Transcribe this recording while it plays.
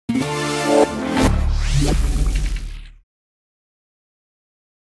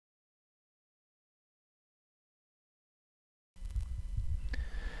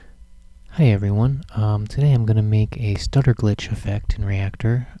Hi everyone, today I'm going to make a stutter glitch effect in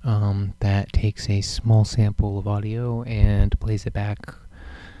Reaktor that takes a small sample of audio and plays it back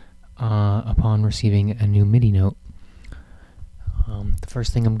upon receiving a new MIDI note. The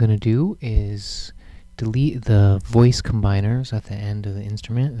first thing I'm going to do is delete the voice combiners at the end of the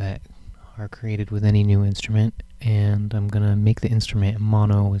instrument that are created with any new instrument, and I'm going to make the instrument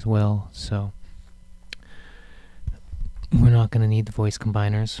mono as well, so we're not going to need the voice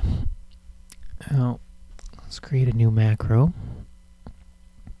combiners. Now, let's create a new macro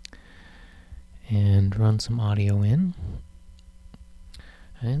and run some audio in.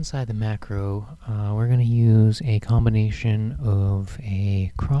 And inside the macro, we're going to use a combination of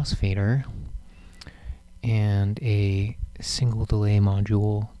a crossfader and a single delay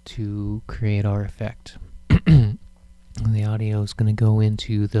module to create our effect. The audio is going to go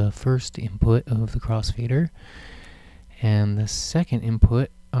into the first input of the crossfader, and the second input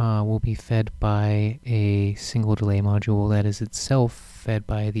will be fed by a single delay module that is itself fed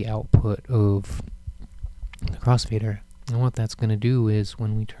by the output of the crossfader. And what that's going to do is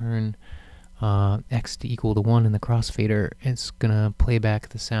when we turn x to equal to 1 in the crossfader, it's going to play back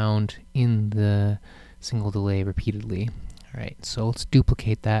the sound in the single delay repeatedly. Alright, so let's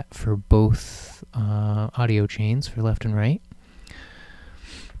duplicate that for both audio chains, for left and right,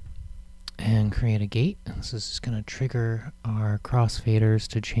 and create a gate. This is just going to trigger our crossfaders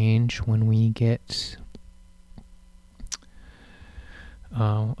to change when we get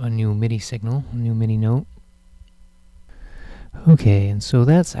a new MIDI signal, a new MIDI note. Okay, and so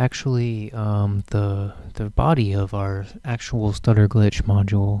that's actually the body of our actual stutter glitch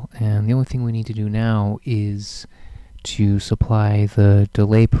module, and the only thing we need to do now is to supply the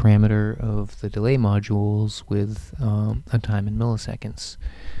delay parameter of the delay modules with a time in milliseconds.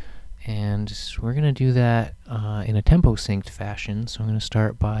 And we're going to do that in a tempo synced fashion. So I'm going to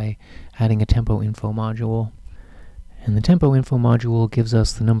start by adding a tempo info module. And the tempo info module gives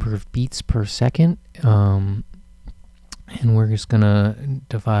us the number of beats per second. And we're just going to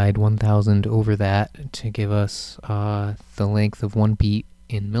divide 1000 over that to give us the length of 1 beat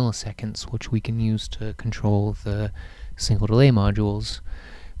in milliseconds, which we can use to control the single delay modules.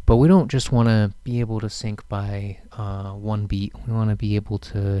 But we don't just want to be able to sync by 1 beat. We want to be able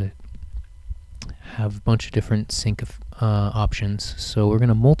to have a bunch of different sync options. So we're going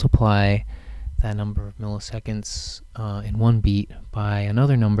to multiply that number of milliseconds in 1 beat by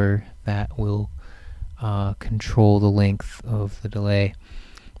another number that will control the length of the delay.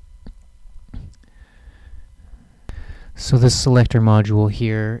 So this selector module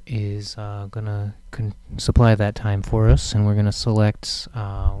here is going to supply that time for us, and we're going to select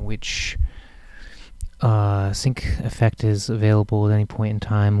which sync effect is available at any point in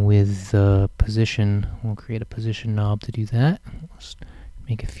time with the position. We'll create a position knob to do that. Let's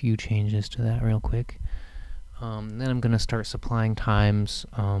make a few changes to that real quick. Then I'm going to start supplying times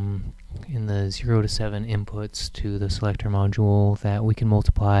in the 0 to 7 inputs to the selector module that we can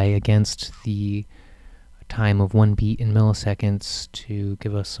multiply against the time of 1 beat in milliseconds to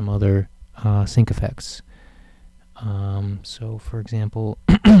give us some other sync effects. So for example,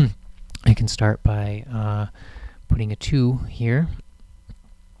 I can start by putting a 2 here,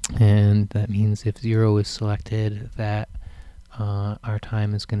 and that means if 0 is selected, that our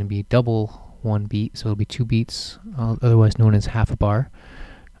time is going to be double 1 beat, so it'll be 2 beats, otherwise known as half a bar.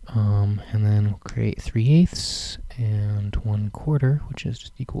 And then we'll create 3/8 and 1/4, which is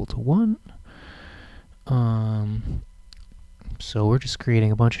just equal to 1. So we're just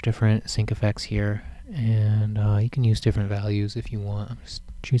creating a bunch of different sync effects here, and you can use different values if you want. I'm just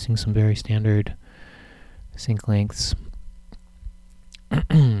choosing some very standard sync lengths.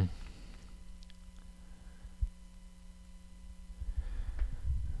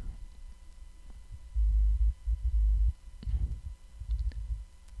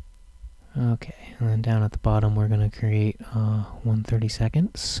 Okay, and then down at the bottom we're going to create 1/30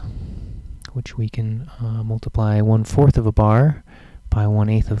 seconds, which we can multiply 1/4 of a bar by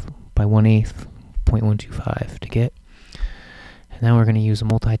 1/8 0.125 to get. And now we're going to use a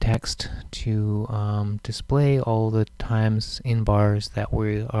multi-text to display all the times in bars that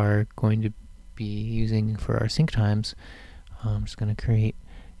we are going to be using for our sync times. I'm just going to create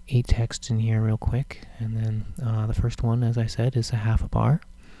 8 texts in here real quick, and then the first one, as I said, is a half a bar.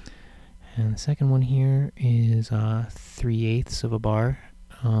 And the second one here is 3/8 of a bar.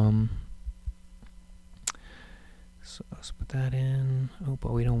 So let's put that in. Oh,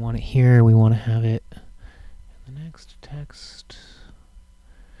 but we don't want it here. We want to have it in the next text.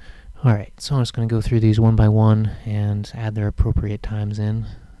 Alright, so I'm just going to go through these one by one and add their appropriate times in.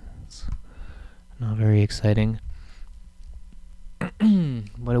 It's not very exciting.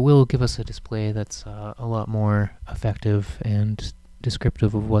 But it will give us a display that's a lot more effective and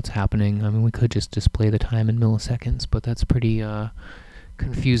descriptive of what's happening. I mean, we could just display the time in milliseconds, but that's pretty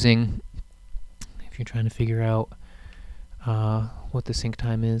confusing if you're trying to figure out what the sync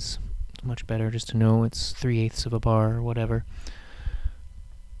time is. It's much better just to know it's 3/8 of a bar or whatever.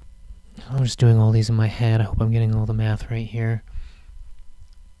 I'm just doing all these in my head. I hope I'm getting all the math right here.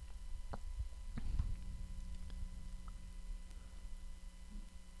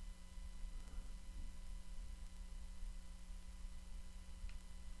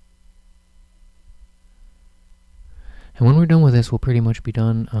 And when we're done with this, we'll pretty much be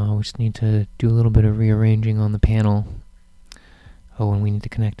done. We just need to do a little bit of rearranging on the panel. Oh, and we need to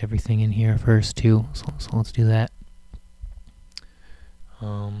connect everything in here first too, so let's do that.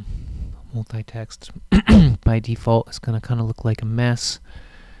 Multi-text by default is going to kind of look like a mess,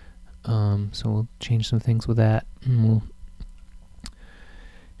 so we'll change some things with that, and we'll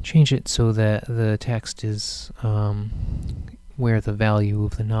change it so that the text is where the value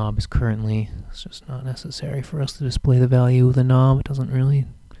of the knob is currently. It's just not necessary for us to display the value of the knob. It doesn't really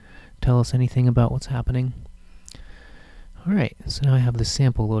tell us anything about what's happening. Alright, so now I have the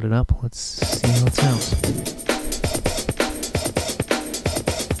sample loaded up. Let's see how it sounds.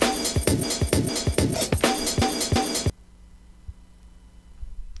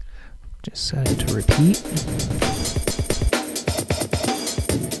 Just set it to repeat.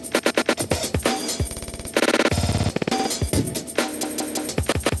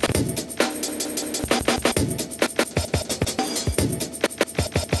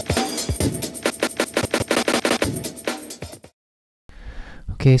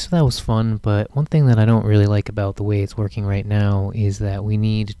 Okay, so that was fun, but one thing that I don't really like about the way it's working right now is that we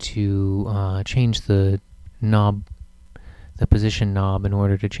need to change the knob, the position knob, in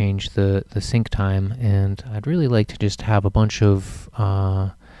order to change the sync time, and I'd really like to just have a bunch of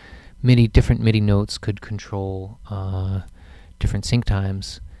different MIDI notes could control different sync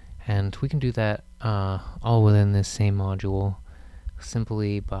times, and we can do that all within this same module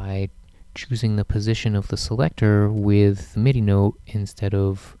simply by choosing the position of the selector with the MIDI note instead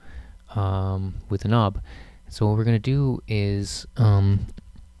of with the knob. So what we're going to do is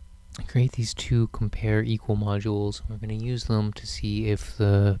create these two compare equal modules. We're going to use them to see if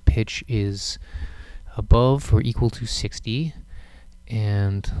the pitch is above or equal to 60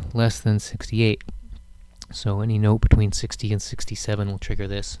 and less than 68. So any note between 60 and 67 will trigger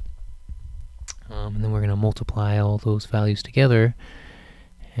this. And then we're going to multiply all those values together.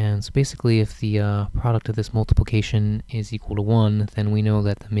 And so basically, if the product of this multiplication is equal to 1, then we know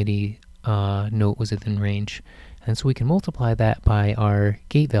that the MIDI note was within range. And so we can multiply that by our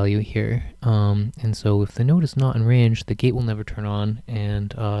gate value here. And so if the note is not in range, the gate will never turn on, and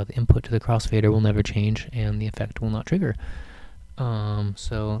the input to the crossfader will never change, and the effect will not trigger.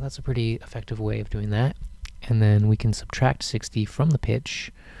 So that's a pretty effective way of doing that. And then we can subtract 60 from the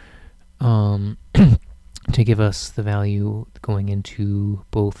pitch to give us the value going into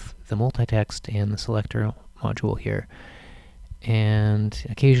both the multi-text and the selector module here. And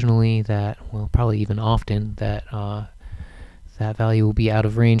occasionally that, well, probably even often, that that value will be out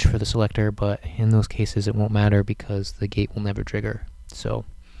of range for the selector, but in those cases it won't matter because the gate will never trigger. So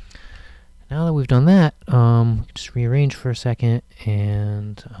now that we've done that, just rearrange for a second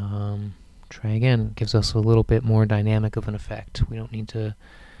and try again. It gives us a little bit more dynamic of an effect. We don't need to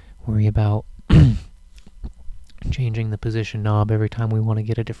worry about changing the position knob every time we want to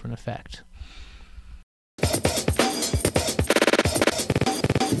get a different effect.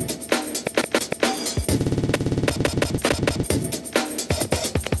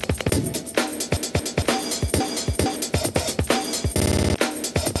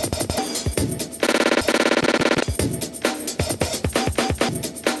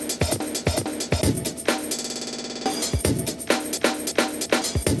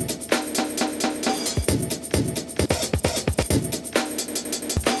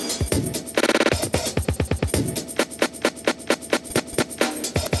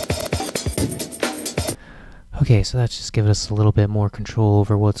 Okay, so that's just giving us a little bit more control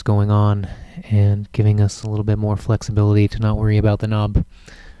over what's going on and giving us a little bit more flexibility to not worry about the knob.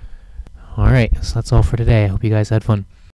 Alright, so that's all for today. I hope you guys had fun.